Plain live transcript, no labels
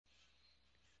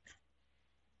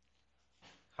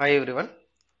Hi everyone.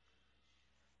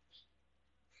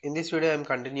 In this video, I am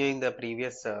continuing the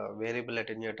previous variable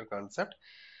attenuator concept.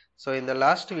 So in the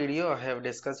last video, I have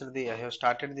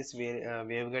started this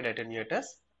waveguide attenuators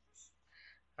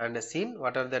and seen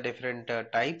what are the different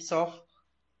types of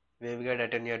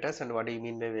waveguide attenuators and what do you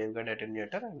mean by waveguide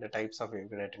attenuator and the types of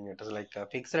waveguide attenuators like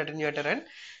fixed attenuator and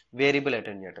variable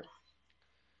attenuator.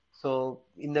 So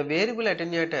in the variable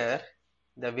attenuators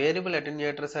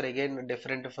are again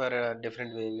different for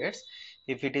different waveguides.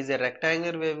 If it is a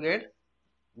rectangular waveguide,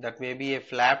 that may be a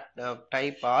flap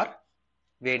type or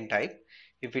Vane type.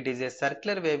 If it is a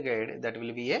circular waveguide, that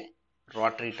will be a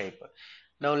rotary type.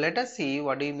 Now let us see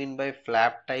what do you mean by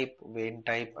flap type, Vane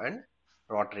type and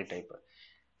rotary type.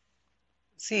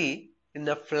 See, in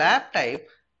the flap type,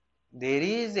 there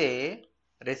is a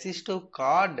resistive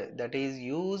cord that is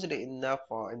used in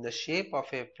the shape of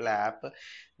a flap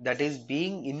that is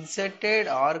being inserted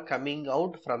or coming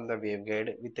out from the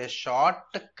waveguide with a short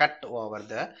cut over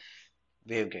the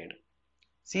waveguide.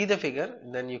 See the figure,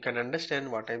 then you can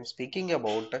understand what I am speaking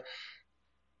about.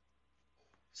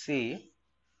 See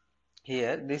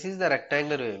here, this is the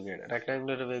rectangular waveguide.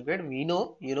 Rectangular waveguide, we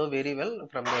know, you know very well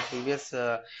from the previous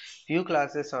few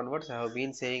classes onwards. I have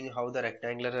been saying how the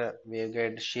rectangular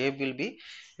waveguide shape will be.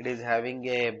 It is having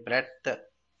a breadth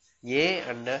A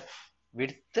and a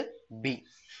width B.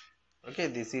 Okay,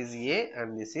 this is A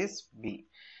and this is B.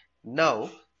 Now,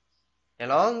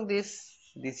 along this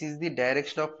is the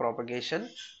direction of propagation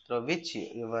through which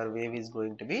your wave is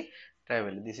going to be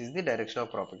traveled. This is the direction of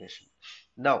propagation.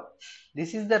 Now,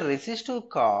 this is the resistive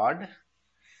cord.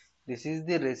 This is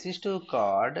the resistive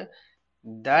cord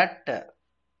that,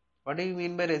 what do you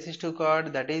mean by resistive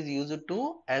cord? That is used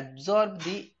to absorb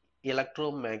the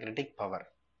electromagnetic power.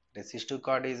 Resistive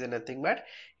cord is nothing but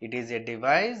it is a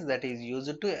device that is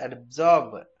used to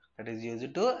absorb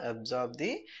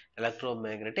the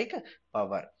electromagnetic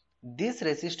power. This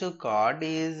resistive cord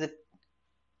is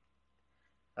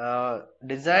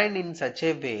designed in such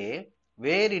a way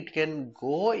where it can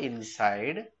go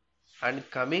inside and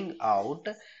coming out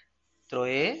through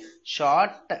a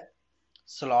short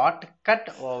slot cut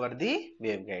over the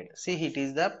waveguide. See, it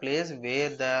is the place where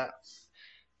the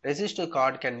resistive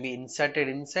cord can be inserted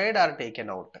inside or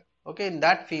taken out. Okay, in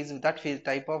that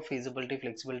type of feasibility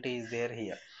flexibility is there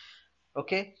here.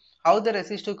 Okay, how the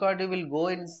resistive cord will go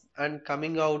in and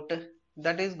coming out,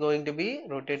 that is going to be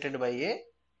rotated by a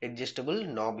adjustable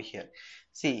knob here.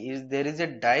 See, there is a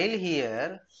dial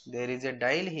here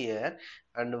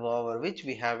and over which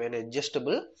we have an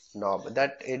adjustable knob.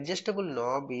 That adjustable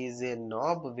knob is a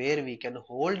knob where we can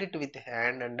hold it with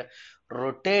hand and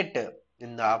rotate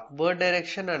in the upward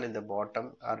direction and in the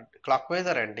bottom or clockwise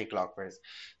or anti-clockwise.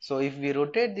 So if we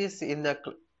rotate this in the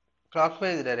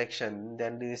clockwise direction,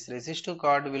 then this resistive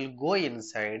cord will go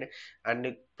inside and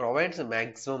it provides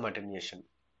maximum attenuation.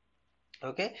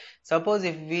 Okay, suppose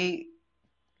if we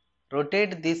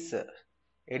rotate this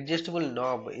adjustable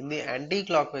knob in the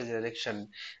anti-clockwise direction,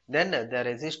 then the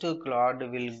resistive cord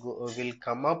will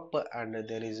come up and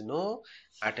there is no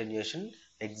attenuation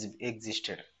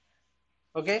existed.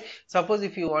 Okay, suppose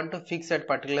if you want to fix that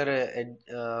particular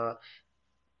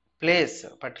place,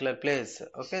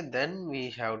 okay, then we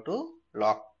have to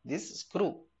lock this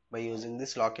screw. By using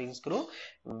this locking screw,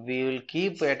 we will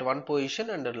keep at one position,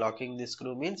 and locking the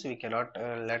screw means we cannot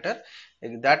let her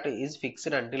that is fixed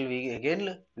until we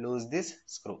again lose this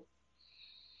screw.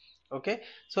 Okay,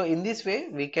 so in this way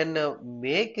we can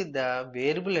make the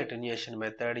variable attenuation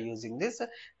method using this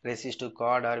resistive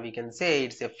cord, or we can say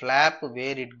it's a flap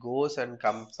where it goes and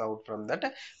comes out from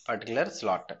that particular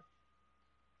slot.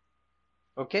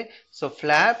 Okay, so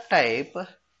flap type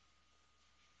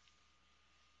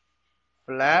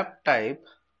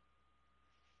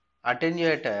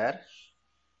attenuator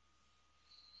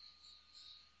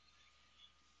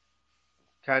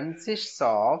consists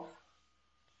of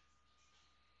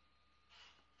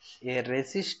a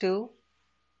resistive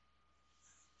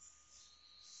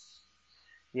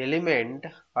element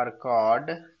or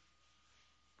cord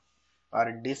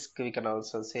or disc, we can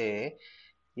also say,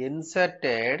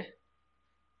 inserted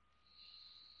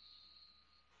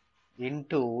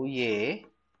into a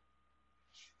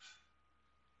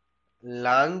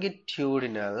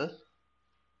longitudinal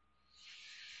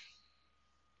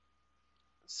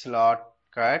slot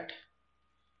cut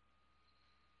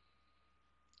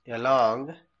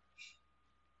along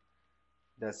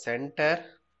the center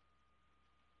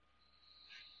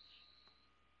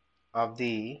of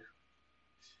the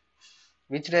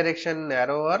which direction,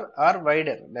 narrower or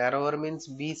wider? Narrower means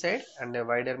B side and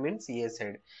wider means A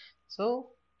side. So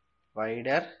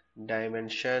wider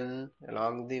dimension,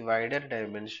 along the wider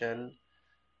dimension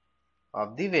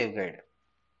of the waveguide.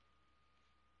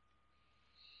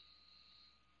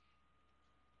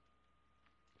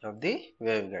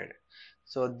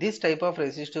 So this type of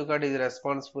resistive card is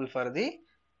responsible for the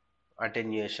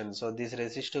attenuation. So this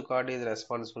resistive card is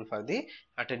responsible for the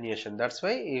attenuation. That's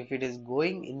why if it is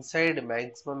going inside,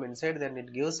 maximum inside, then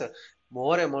it gives a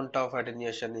more amount of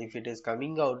attenuation. If it is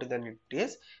coming out, then it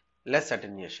is less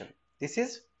attenuation. This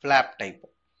is flap type.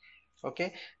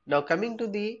 Okay. Now coming to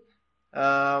the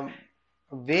um,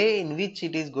 way in which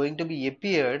it is going to be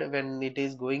appeared when it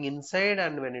is going inside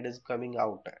and when it is coming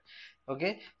out.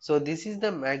 Okay. So this is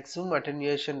the maximum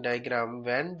attenuation diagram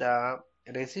when the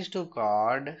resistive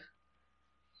card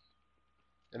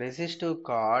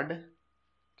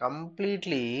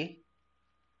completely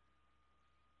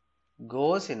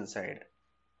goes inside,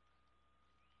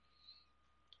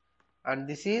 and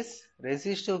this is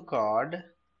resistive card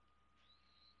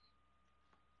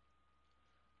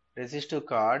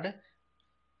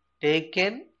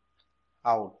taken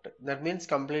out. That means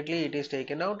completely it is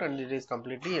taken out and it is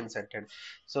completely inserted.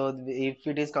 So if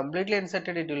it is completely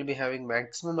inserted, it will be having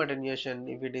maximum attenuation.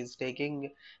 If it is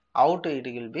taking out, it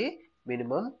will be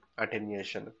minimum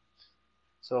attenuation.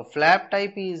 So flap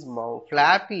type is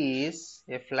flap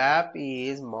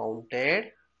is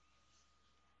mounted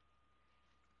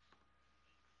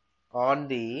on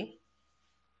the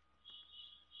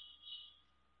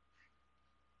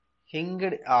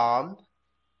hinged arm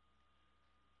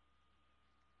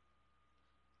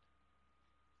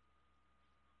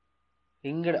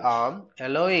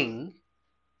allowing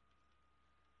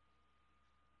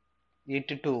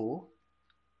it to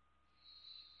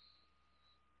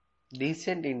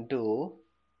descend into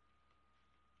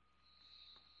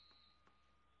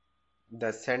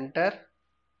the center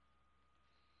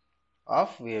of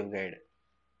waveguide.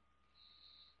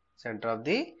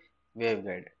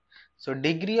 So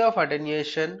degree of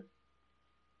attenuation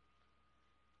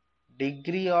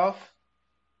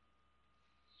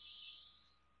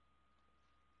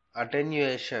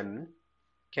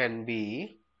can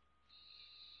be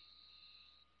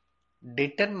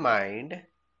determined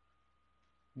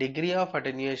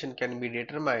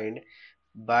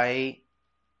by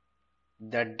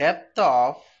the depth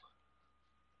of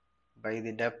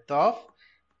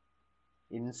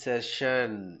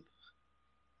insertion.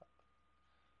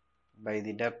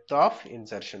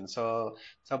 So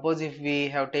suppose if we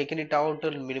have taken it out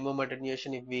to minimum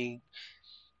attenuation, if we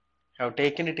have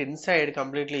taken it inside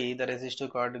completely, the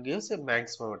resistive card gives a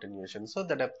maximum attenuation. So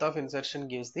the depth of insertion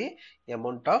gives the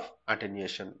amount of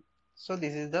attenuation. So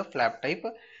this is the flap type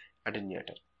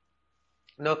attenuator.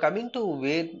 Now coming to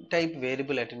Vane type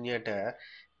variable attenuator.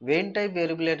 Vane type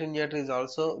variable attenuator is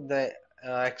also the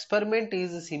experiment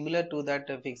is similar to that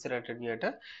fixed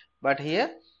attenuator, but here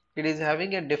it is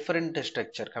having a different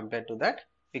structure compared to that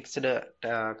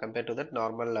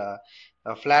normal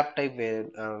flap type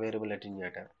variable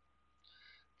attenuator.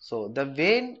 So the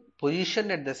vane position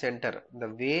at the center of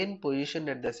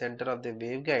the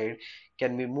waveguide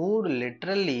can be moved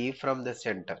laterally from the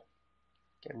center.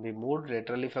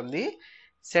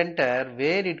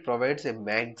 Where it provides a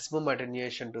maximum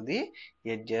attenuation to the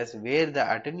edges, where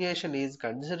the attenuation is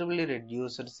considerably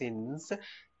reduced since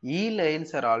E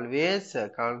lines are always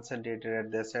concentrated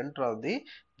at the center of the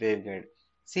waveguide.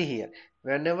 See here,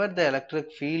 whenever the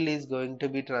electric field is going to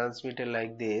be transmitted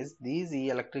like this, these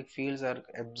electric fields are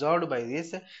absorbed by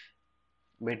this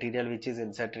material which is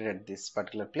inserted at this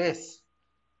particular place.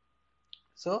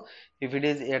 So if it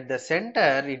is at the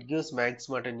center, it gives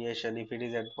maximum attenuation. If it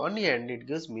is at one end, it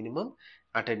gives minimum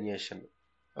attenuation.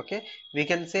 Okay, we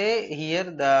can say here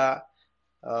the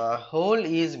hole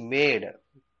is made.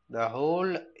 The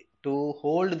hole to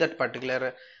hold that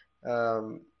particular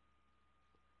um,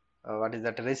 what is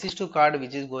that resistive card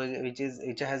which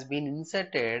has been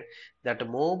inserted. That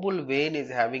mobile vane is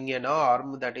having an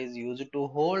arm that is used to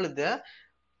hold the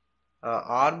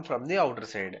arm from the outer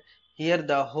side. Here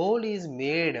the hole is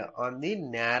made on the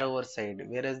narrower side,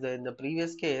 whereas in the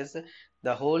previous case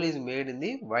the hole is made in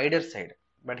the wider side,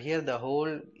 but here the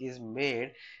hole is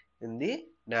made in the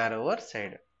narrower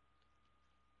side.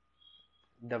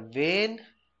 The vane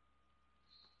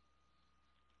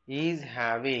is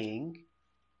having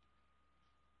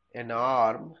an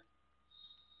arm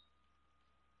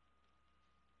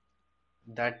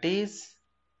that is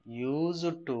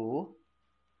used to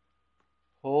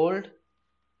hold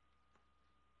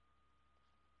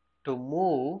to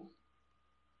move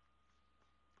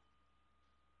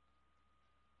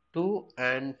to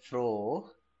and fro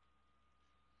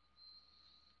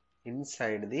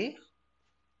inside the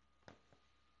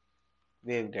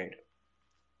waveguide.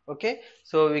 Okay,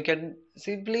 so we can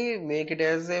simply make it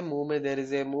as a movement. There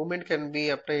is a movement can be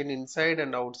obtained inside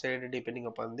and outside depending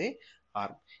upon the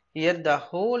arm. Here the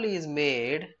hole is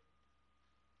made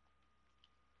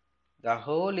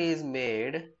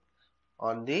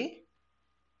on the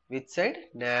which side?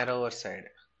 Narrower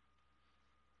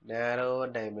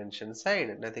dimension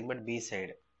side, nothing but B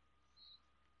side.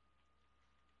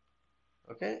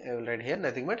 Okay, I will write here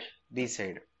nothing but B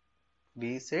side.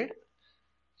 B side,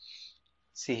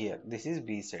 see here, this is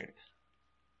B side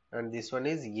and this one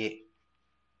is A.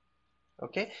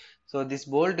 Okay, so this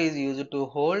bolt is used to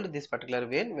hold this particular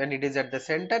vane. When it is at the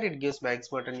center, it gives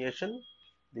maximum attenuation.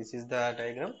 This is the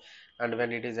diagram. And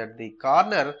when it is at the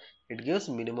corner, it gives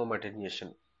minimum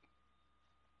attenuation.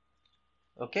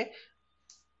 Okay,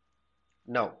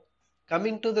 now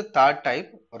coming to the third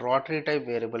type, rotary type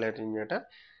variable attenuator.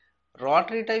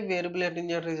 Rotary type variable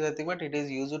attenuator is nothing but it is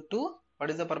used to, what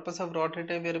is the purpose of rotary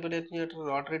type variable attenuator?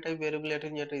 Rotary type variable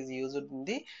attenuator is used in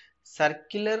the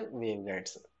circular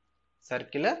waveguides.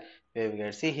 Circular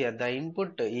waveguide. See here, the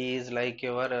input is like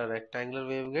your rectangular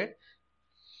waveguide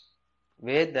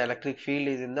where the electric field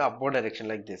is in the upward direction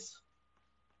like this.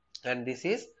 And this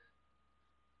is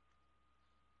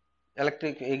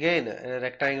electric, again a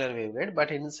rectangular waveguide,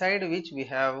 but inside which we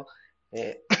have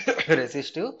a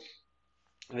resistive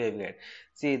waveguide.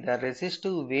 See, the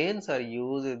resistive vanes are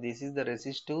used. This is the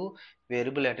resistive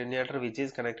variable attenuator which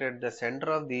is connected at the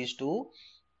center of these two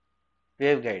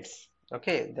waveguides.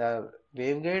 Okay, the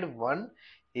waveguide 1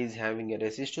 is having a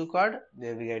resistive cord,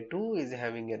 waveguide 2 is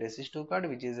having a resistive cord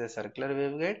which is a circular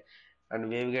waveguide, and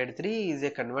waveguide 3 is a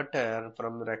converter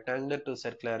from rectangular to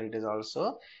circular. It is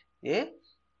also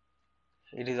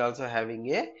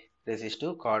having a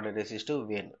resistive cord, a resistive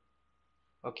vane.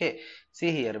 Okay,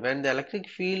 see here, when the electric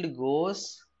field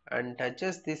goes and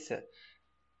touches this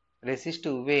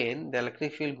resistive vane, the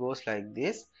electric field goes like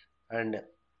this, and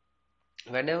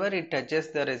whenever it touches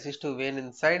the resistive vane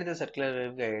inside the circular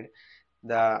waveguide,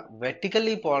 the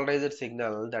vertically polarized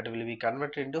signal that will be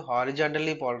converted into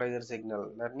horizontally polarized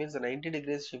signal. That means the 90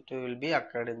 degrees shift will be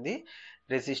occurred in the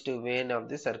resistive vane of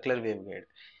the circular waveguide.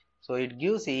 So it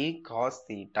gives E cos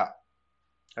theta.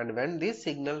 And when this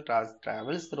signal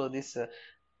travels through this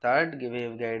third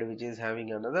waveguide which is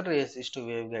having another resistive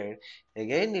waveguide,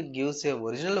 again it gives a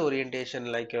original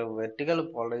orientation like a vertical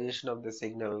polarization of the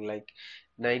signal, like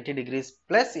 90 degrees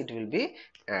plus it will be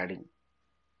adding.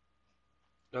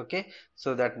 Okay,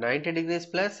 so that 90 degrees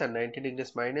plus and 90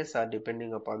 degrees minus are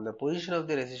depending upon the position of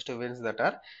the resistive vanes that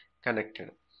are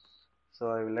connected.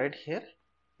 So I will write here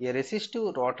a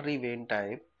resistive rotary vane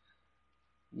type,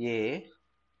 a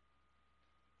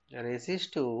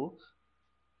resistive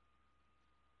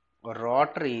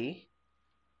rotary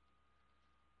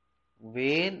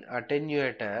vane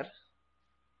attenuator,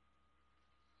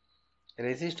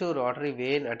 resistive rotary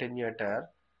vane attenuator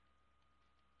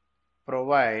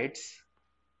provides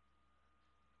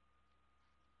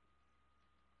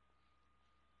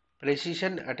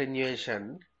precision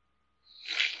attenuation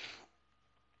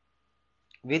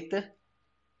with an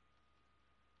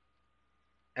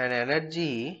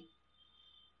energy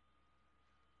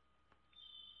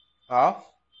of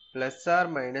plus or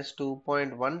minus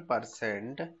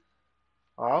 2.1%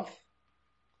 of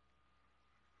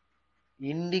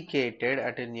indicated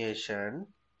attenuation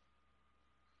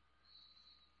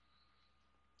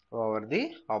over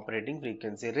the operating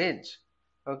frequency range.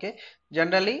 Okay,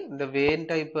 generally the vane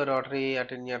type rotary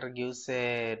attenuator gives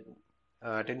a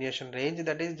attenuation range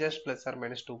that is just plus or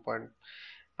minus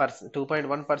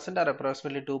 2.1% or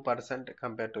approximately 2%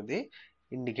 compared to the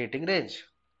indicating range.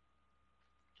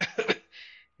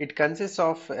 It consists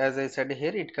of, as I said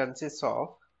here, it consists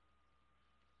of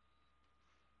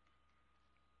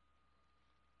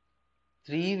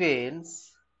three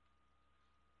vanes.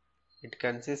 It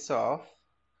consists of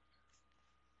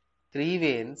three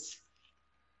vanes.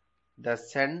 The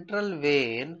central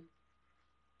vane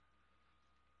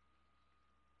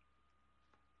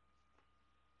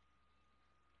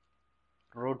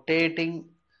rotating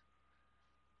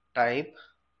type,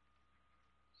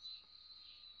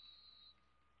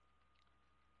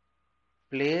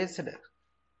 placed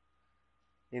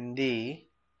in the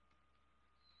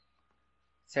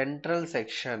central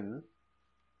section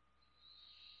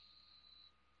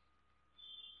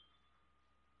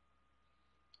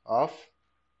of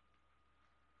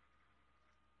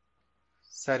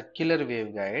circular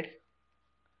waveguide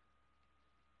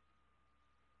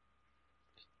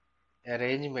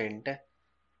arrangement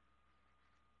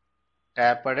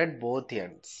tapered at both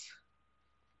ends.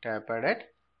 Tapered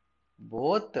at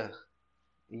both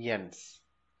ends.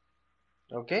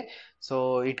 Okay,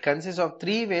 so it consists of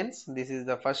three vanes. This is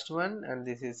the first one, and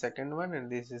this is second one, and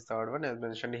this is third one as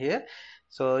mentioned here.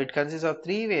 So it consists of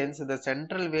three vanes. The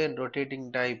central vane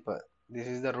rotating type. This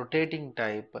is the rotating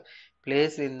type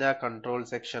placed in the control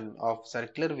section of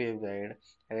circular waveguide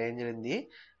arranged in the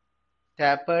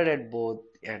tapered at both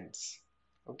ends.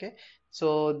 Okay,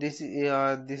 so this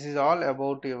is all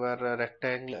about your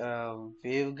rectangle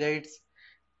waveguides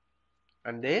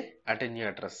and their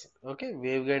attenuators. Okay,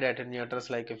 waveguide attenuators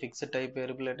like a fixed type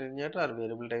variable attenuator or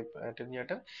variable type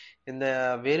attenuator. In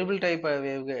the variable type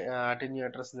waveguide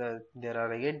attenuators, there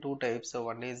are again two types. So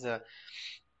one is uh,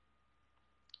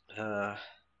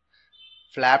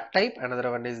 flap type, another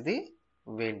one is the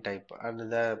vane type.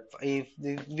 And if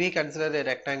we consider a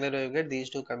rectangular waveguide,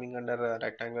 these two coming under a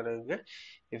rectangular waveguide.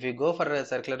 If we go for a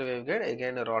circular waveguide,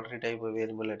 again a rotary type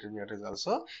variable attenuator is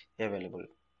also available.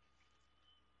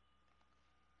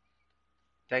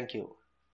 Thank you.